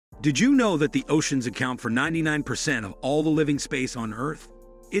Did you know that the oceans account for 99% of all the living space on Earth?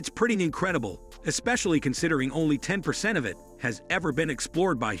 It's pretty incredible, especially considering only 10% of it has ever been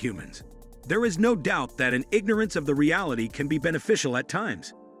explored by humans. There is no doubt that an ignorance of the reality can be beneficial at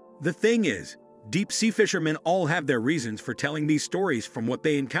times. The thing is, deep-sea fishermen all have their reasons for telling these stories from what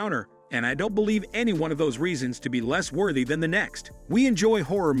they encounter, and I don't believe any one of those reasons to be less worthy than the next. We enjoy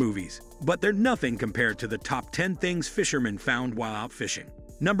horror movies, but they're nothing compared to the top 10 things fishermen found while out fishing.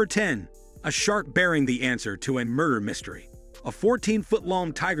 Number 10. A shark bearing the answer to a murder mystery. A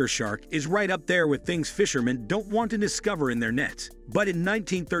 14-foot-long tiger shark is right up there with things fishermen don't want to discover in their nets. But in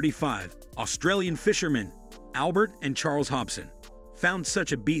 1935, Australian fishermen Albert and Charles Hobson found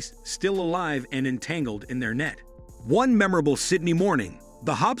such a beast still alive and entangled in their net. One memorable Sydney morning,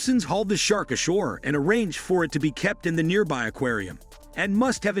 the Hobsons hauled the shark ashore and arranged for it to be kept in the nearby aquarium, and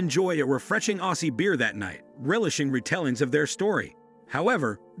must have enjoyed a refreshing Aussie beer that night, relishing retellings of their story.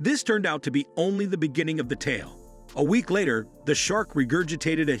 However, this turned out to be only the beginning of the tale. A week later, the shark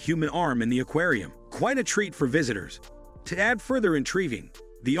regurgitated a human arm in the aquarium, quite a treat for visitors. To add further intriguing,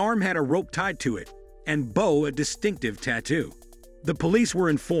 the arm had a rope tied to it, and a distinctive tattoo. The police were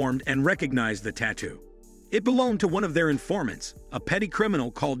informed and recognized the tattoo. It belonged to one of their informants, a petty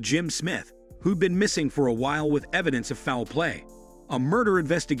criminal called Jim Smith, who'd been missing for a while with evidence of foul play. A murder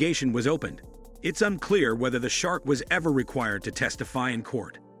investigation was opened. It's unclear whether the shark was ever required to testify in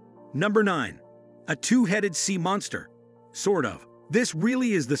court. Number 9. A two-headed sea monster. Sort of. This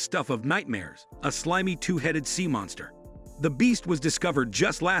really is the stuff of nightmares, a slimy two-headed sea monster. The beast was discovered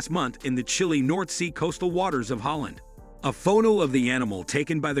just last month in the chilly North Sea coastal waters of Holland. A photo of the animal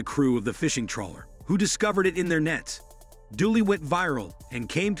taken by the crew of the fishing trawler, who discovered it in their nets, duly went viral and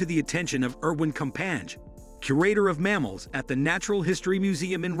came to the attention of Erwin Compange, curator of mammals at the Natural History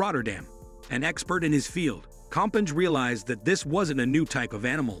Museum in Rotterdam. An expert in his field, Compange realized that this wasn't a new type of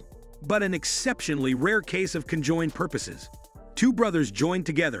animal, but an exceptionally rare case of conjoined purposes. Two brothers joined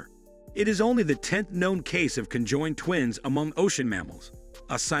together. It is only the 10th known case of conjoined twins among ocean mammals,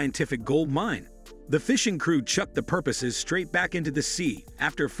 a scientific gold mine. The fishing crew chucked the porpoises straight back into the sea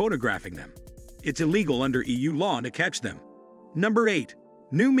after photographing them. It's illegal under EU law to catch them. Number 8.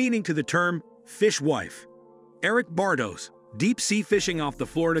 New meaning to the term fish wife. Eric Bardos, deep-sea fishing off the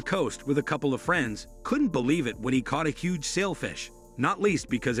Florida coast with a couple of friends, couldn't believe it when he caught a huge sailfish, not least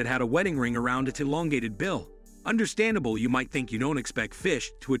because it had a wedding ring around its elongated bill. Understandable, you might think you don't expect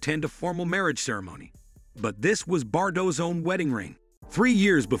fish to attend a formal marriage ceremony. But this was Bardos' own wedding ring. 3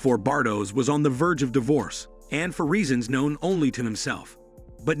 years before Bardos was on the verge of divorce, and for reasons known only to himself,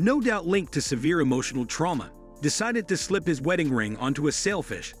 but no doubt linked to severe emotional trauma, decided to slip his wedding ring onto a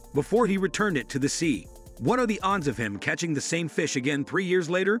sailfish before he returned it to the sea. What are the odds of him catching the same fish again 3 years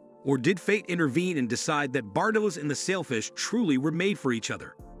later? Or did fate intervene and decide that Bardos and the sailfish truly were made for each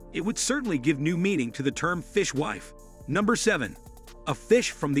other? It would certainly give new meaning to the term fish wife. Number 7. A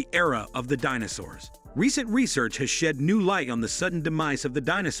fish from the era of the dinosaurs. Recent research has shed new light on the sudden demise of the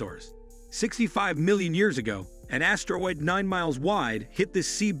dinosaurs. 65 million years ago, an asteroid 9 miles wide hit the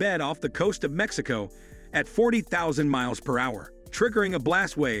seabed off the coast of Mexico at 40,000 miles per hour, triggering a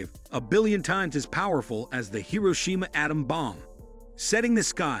blast wave a billion times as powerful as the Hiroshima atom bomb, setting the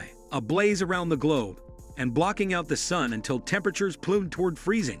sky ablaze around the globe and blocking out the sun until temperatures plumed toward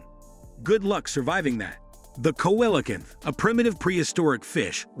freezing. Good luck surviving that. The coelacanth, a primitive prehistoric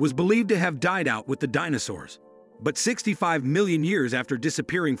fish, was believed to have died out with the dinosaurs. But 65 million years after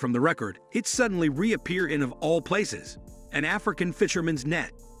disappearing from the record, it suddenly reappeared in, of all places, an African fisherman's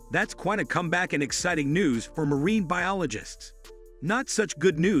net. That's quite a comeback and exciting news for marine biologists. Not such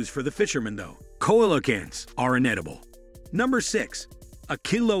good news for the fishermen, though. Coelacanths are inedible. Number 6. A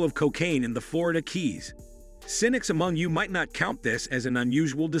kilo of cocaine in the Florida Keys. Cynics among you might not count this as an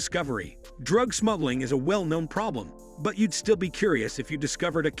unusual discovery. Drug smuggling is a well-known problem, but you'd still be curious if you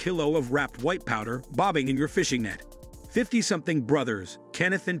discovered a kilo of wrapped white powder bobbing in your fishing net. 50-something brothers,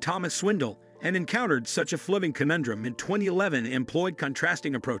 Kenneth and Thomas Swindle, and encountered such a flipping conundrum in 2011 and employed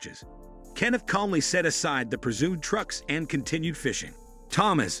contrasting approaches. Kenneth calmly set aside the presumed trucks and continued fishing.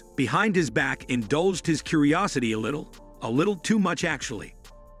 Thomas, behind his back, indulged his curiosity a little too much actually.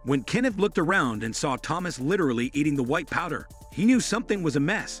 When Kenneth looked around and saw Thomas literally eating the white powder, he knew something was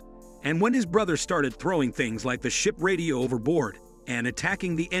amiss. And when his brother started throwing things like the ship radio overboard and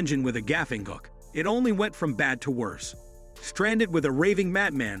attacking the engine with a gaffing hook, it only went from bad to worse. Stranded with a raving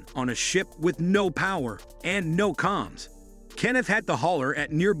madman on a ship with no power and no comms, Kenneth had to holler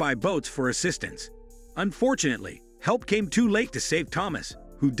at nearby boats for assistance. Unfortunately, help came too late to save Thomas,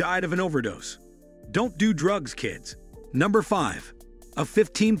 who died of an overdose. Don't do drugs, kids. Number 5. A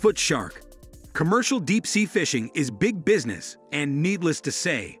 15-foot shark. Commercial deep-sea fishing is big business, and needless to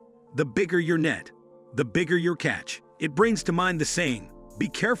say, The bigger your net, the bigger your catch. It brings to mind the saying, "Be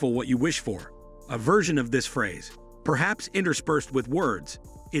careful what you wish for." A version of this phrase, perhaps interspersed with words,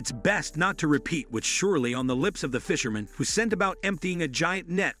 "It's best not to repeat," was surely on the lips of the fishermen who set about emptying a giant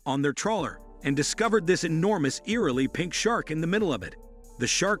net on their trawler and discovered this enormous, eerily pink shark in the middle of it. The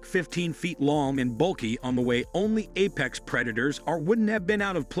shark, 15 feet long and bulky on the way only apex predators wouldn't have been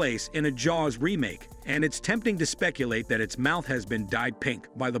out of place in a Jaws remake, and it's tempting to speculate that its mouth has been dyed pink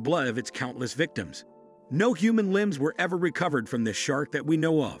by the blood of its countless victims. No human limbs were ever recovered from this shark that we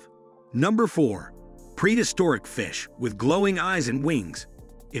know of. Number 4. Prehistoric fish with glowing eyes and wings.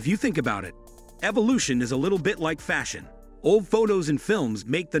 If you think about it, evolution is a little bit like fashion. Old photos and films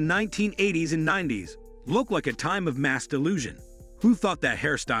make the 1980s and 90s look like a time of mass delusion. Who thought that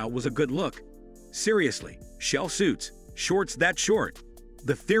hairstyle was a good look? Seriously, shell suits, shorts that short.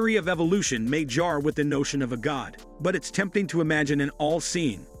 The theory of evolution may jar with the notion of a god, but it's tempting to imagine an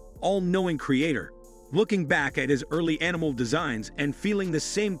all-seeing, all-knowing creator looking back at his early animal designs and feeling the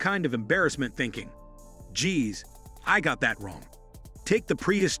same kind of embarrassment, thinking, "Geez, I got that wrong." Take the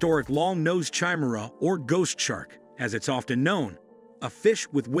prehistoric long-nosed chimera, or ghost shark, as it's often known, a fish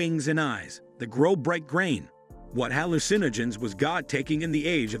with wings and eyes that grow bright green. What hallucinogens was God taking in the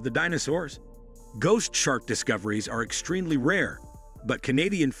age of the dinosaurs? Ghost shark discoveries are extremely rare, but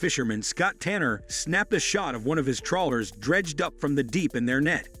Canadian fisherman Scott Tanner snapped a shot of one of his trawlers dredged up from the deep in their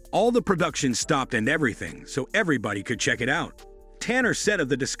net. All the production stopped and everything, so everybody could check it out. Tanner said of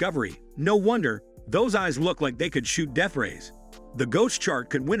the discovery, "No wonder, those eyes look like they could shoot death rays." The ghost shark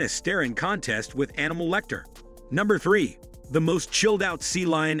could win a staring contest with Animal Lecter. Number 3. The most chilled-out sea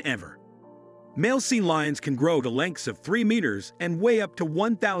lion ever. Male sea lions can grow to lengths of 3 meters and weigh up to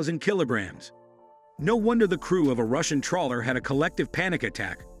 1,000 kilograms. No wonder the crew of a Russian trawler had a collective panic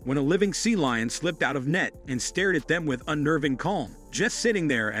attack when a living sea lion slipped out of net and stared at them with unnerving calm, just sitting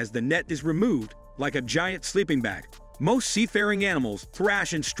there as the net is removed like a giant sleeping bag. Most seafaring animals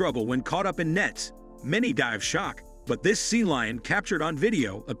thrash and struggle when caught up in nets. Many die of shock, but this sea lion captured on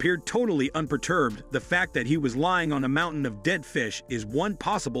video appeared totally unperturbed. The fact that he was lying on a mountain of dead fish is one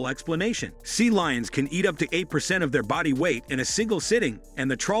possible explanation. Sea lions can eat up to 8% of their body weight in a single sitting, and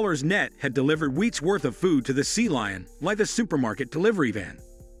the trawler's net had delivered weeks' worth of food to the sea lion like a supermarket delivery van.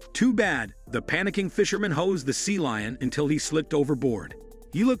 Too bad, the panicking fisherman hosed the sea lion until he slipped overboard.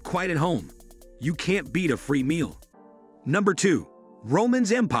 You look quite at home. You can't beat a free meal. Number 2.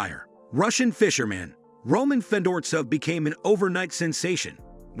 Roman's Empire. Russian fisherman Roman Fedortsov became an overnight sensation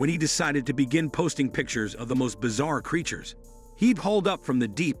when he decided to begin posting pictures of the most bizarre creatures he'd hauled up from the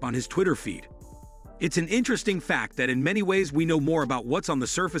deep on his Twitter feed. It's an interesting fact that in many ways we know more about what's on the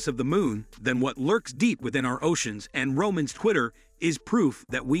surface of the moon than what lurks deep within our oceans, and Roman's Twitter is proof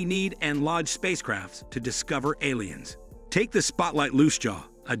that we need and lodge spacecrafts to discover aliens. Take the spotlight loosejaw,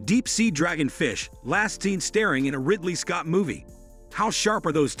 a deep-sea dragonfish last seen staring in a Ridley Scott movie. How sharp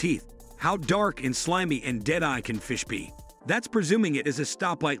are those teeth? How dark and slimy and dead-eye can fish be? That's presuming it is a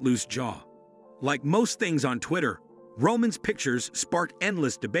stoplight loose jaw. Like most things on Twitter, Roman's pictures sparked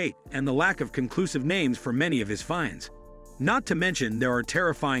endless debate and the lack of conclusive names for many of his finds. Not to mention their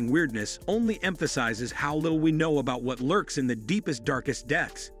terrifying weirdness only emphasizes how little we know about what lurks in the deepest, darkest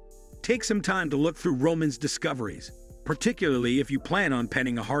depths. Take some time to look through Roman's discoveries, particularly if you plan on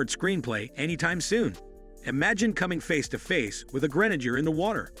penning a hard screenplay anytime soon. Imagine coming face to face with a grenadier in the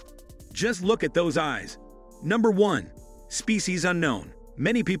water. Just look at those eyes. Number 1. Species unknown.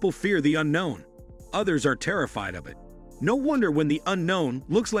 Many people fear the unknown. Others are terrified of it. No wonder when the unknown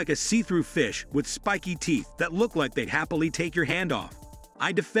looks like a see-through fish with spiky teeth that look like they'd happily take your hand off.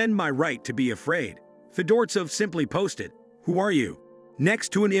 I defend my right to be afraid. Fedortsov simply posted, "Who are you?"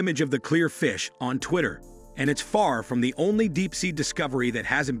 next to an image of the clear fish on Twitter. And it's far from the only deep-sea discovery that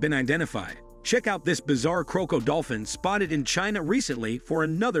hasn't been identified. Check out this bizarre crocodolphin spotted in China recently for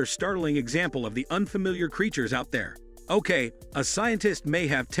another startling example of the unfamiliar creatures out there. Okay, a scientist may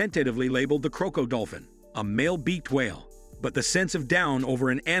have tentatively labeled the crocodolphin a male-beaked whale, but the sense of down over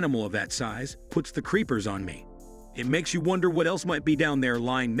an animal of that size puts the creepers on me. It makes you wonder what else might be down there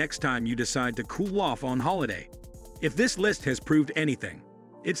lying next time you decide to cool off on holiday. If this list has proved anything,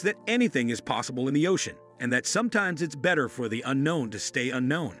 it's that anything is possible in the ocean, and that sometimes it's better for the unknown to stay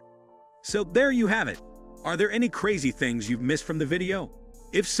unknown. So there you have it. Are there any crazy things you've missed from the video?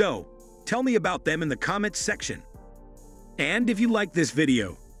 If so, tell me about them in the comments section. And if you like this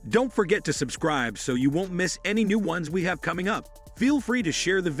video, don't forget to subscribe so you won't miss any new ones we have coming up. Feel free to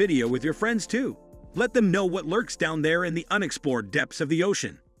share the video with your friends too. Let them know what lurks down there in the unexplored depths of the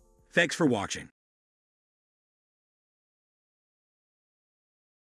ocean. Thanks for watching.